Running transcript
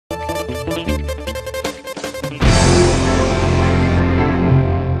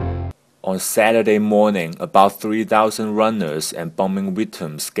On Saturday morning, about 3,000 runners and bombing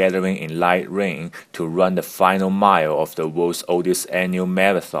victims gathering in light rain to run the final mile of the world's oldest annual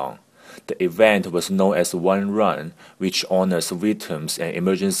marathon. The event was known as One Run, which honors victims and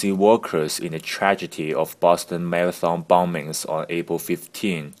emergency workers in the tragedy of Boston Marathon bombings on April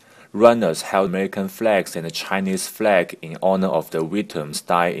 15. Runners held American flags and a Chinese flag in honor of the victims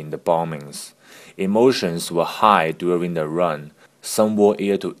died in the bombings. Emotions were high during the run. Some wore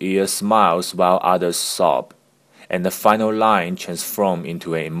ear-to-ear smiles while others sobbed, and the final line transformed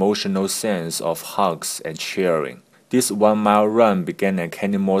into an emotional sense of hugs and cheering. This 1-mile run began at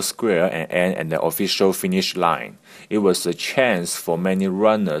Cannon Square and ended at the official finish line. It was a chance for many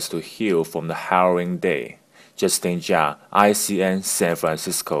runners to heal from the harrowing day. Justin Jia, ICN, San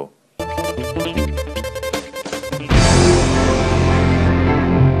Francisco.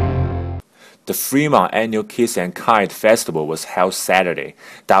 The Fremont Annual Kiss and Kite Festival was held Saturday.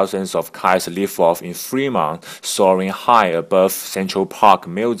 Thousands of kites lift off in Fremont, soaring high above Central Park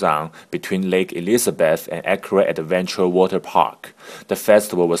Milldown between Lake Elizabeth and Accurate Adventure Water Park. The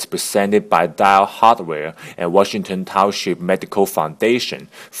festival was presented by Dial Hardware and Washington Township Medical Foundation,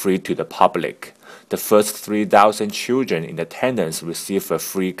 free to the public. The first 3,000 children in attendance received a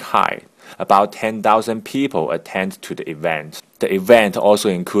free kite. About 10,000 people attend to the event. The event also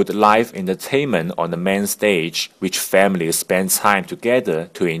included live entertainment on the main stage, which families spend time together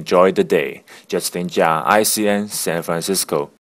to enjoy the day. Justin Jia, ICN, San Francisco.